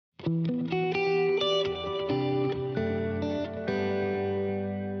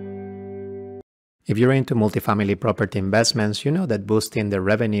If you're into multifamily property investments, you know that boosting the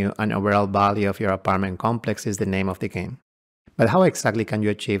revenue and overall value of your apartment complex is the name of the game. But how exactly can you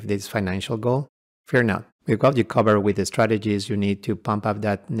achieve this financial goal? Fear not. We've got you covered with the strategies you need to pump up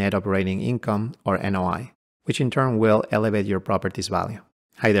that net operating income, or NOI, which in turn will elevate your property's value.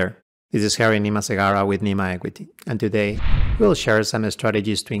 Hi there, this is Harry Nima Segara with Nima Equity, and today we'll share some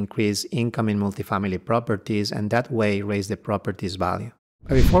strategies to increase income in multifamily properties and that way raise the property's value.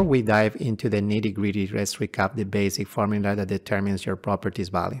 But before we dive into the nitty-gritty, let's recap the basic formula that determines your property's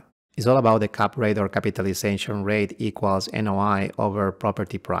value. It's all about the cap rate or capitalization rate equals NOI over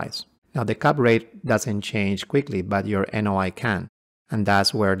property price. Now the cap rate doesn't change quickly, but your NOI can, and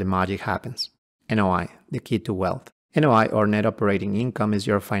that's where the magic happens. NOI, the key to wealth. NOI or net operating income is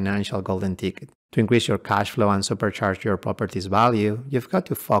your financial golden ticket. To increase your cash flow and supercharge your property's value, you've got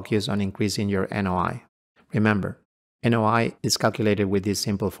to focus on increasing your NOI. Remember, NOI is calculated with this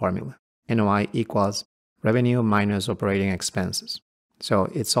simple formula. NOI equals revenue minus operating expenses. So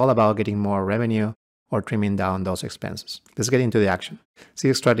it's all about getting more revenue or trimming down those expenses. Let's get into the action.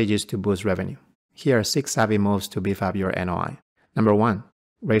 6 strategies to boost revenue. Here are 6 savvy moves to beef up your NOI. Number 1,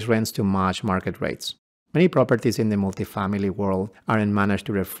 raise rents to match market rates. Many properties in the multifamily world aren't managed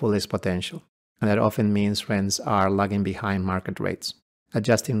to their fullest potential, and that often means rents are lagging behind market rates.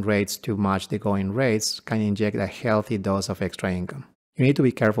 Adjusting rates to match the going rates can inject a healthy dose of extra income. You need to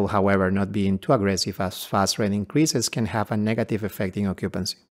be careful, however, not being too aggressive, as fast rent increases can have a negative effect in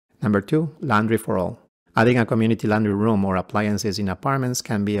occupancy. Number 2, laundry for all. Adding a community laundry room or appliances in apartments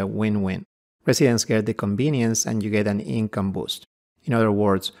can be a win-win. Residents get the convenience and you get an income boost. In other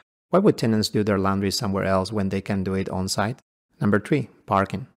words, why would tenants do their laundry somewhere else when they can do it on-site? Number 3,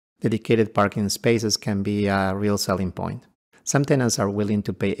 parking. Dedicated parking spaces can be a real selling point. Some tenants are willing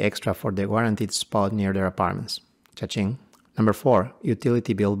to pay extra for the guaranteed spot near their apartments. Cha-ching. Number 4,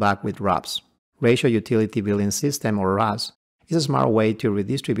 utility bill back with RABs. Ratio utility billing system, or RABs, is a smart way to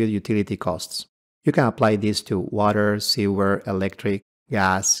redistribute utility costs. You can apply this to water, sewer, electric,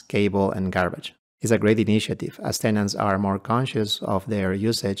 gas, cable, and garbage. It's a great initiative as tenants are more conscious of their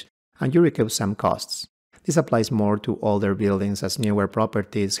usage and you recoup some costs. This applies more to older buildings as newer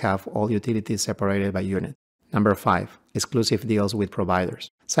properties have all utilities separated by unit. Number 5, exclusive deals with providers.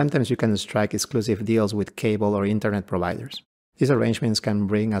 Sometimes you can strike exclusive deals with cable or internet providers. These arrangements can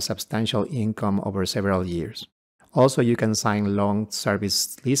bring a substantial income over several years. Also, you can sign long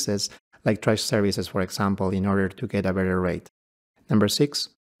service leases like trash services, for example, in order to get a better rate. Number 6,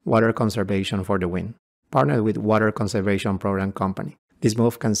 water conservation for the win. Partner with Water Conservation Program Company. This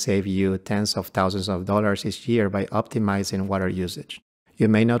move can save you tens of thousands of dollars each year by optimizing water usage. You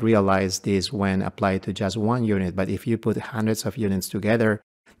may not realize this when applied to just one unit, but if you put hundreds of units together,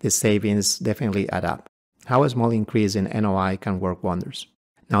 the savings definitely add up. How a small increase in NOI can work wonders.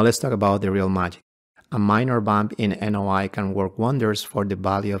 Now let's talk about the real magic. A minor bump in NOI can work wonders for the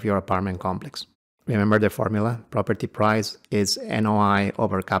value of your apartment complex. Remember the formula? Property price is NOI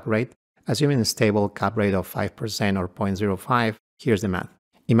over cap rate. Assuming a stable cap rate of 5% or 0.05, here's the math.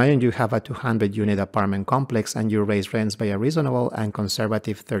 Imagine you have a 200-unit apartment complex and you raise rents by a reasonable and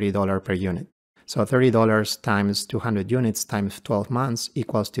conservative $30 per unit. So $30 times 200 units times 12 months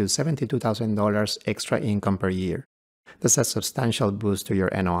equals to $72,000 extra income per year. That's a substantial boost to your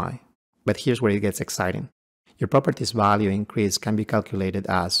NOI. But here's where it gets exciting. Your property's value increase can be calculated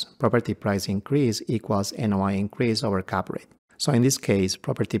as property price increase equals NOI increase over cap rate. So in this case,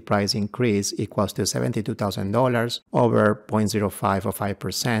 property price increase equals to $72,000 over 0.05 of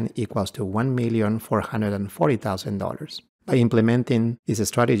 5% equals to $1,440,000. By implementing these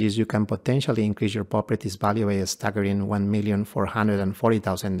strategies, you can potentially increase your property's value by a staggering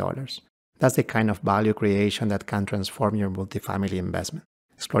 $1,440,000. That's the kind of value creation that can transform your multifamily investment.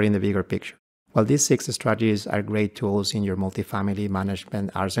 Exploring the bigger picture. While these 6 strategies are great tools in your multifamily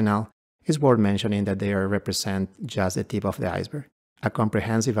management arsenal, it's worth mentioning that they represent just the tip of the iceberg. A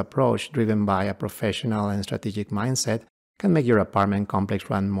comprehensive approach driven by a professional and strategic mindset can make your apartment complex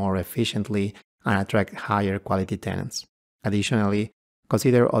run more efficiently and attract higher quality tenants. Additionally,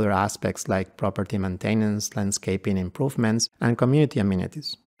 consider other aspects like property maintenance, landscaping improvements, and community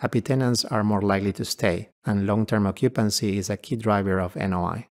amenities. Happy tenants are more likely to stay, and long-term occupancy is a key driver of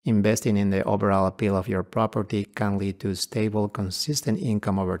NOI. Investing in the overall appeal of your property can lead to stable, consistent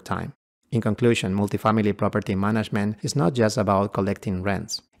income over time. In conclusion, multifamily property management is not just about collecting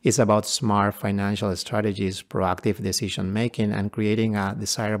rents. It's about smart financial strategies, proactive decision-making, and creating a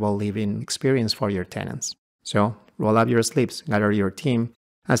desirable living experience for your tenants. So, roll up your sleeves, gather your team,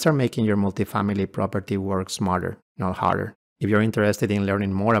 and start making your multifamily property work smarter, not harder. If you're interested in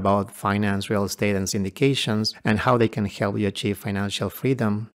learning more about finance, real estate, and syndications, and how they can help you achieve financial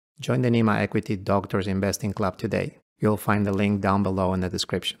freedom, join the NEMA Equity Doctors Investing Club today. You'll find the link down below in the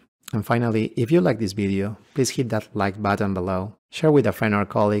description. And finally, if you like this video, please hit that like button below, share with a friend or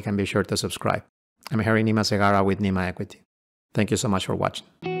colleague, and be sure to subscribe. I'm Harry Nima Segara with NEMA Equity. Thank you so much for watching.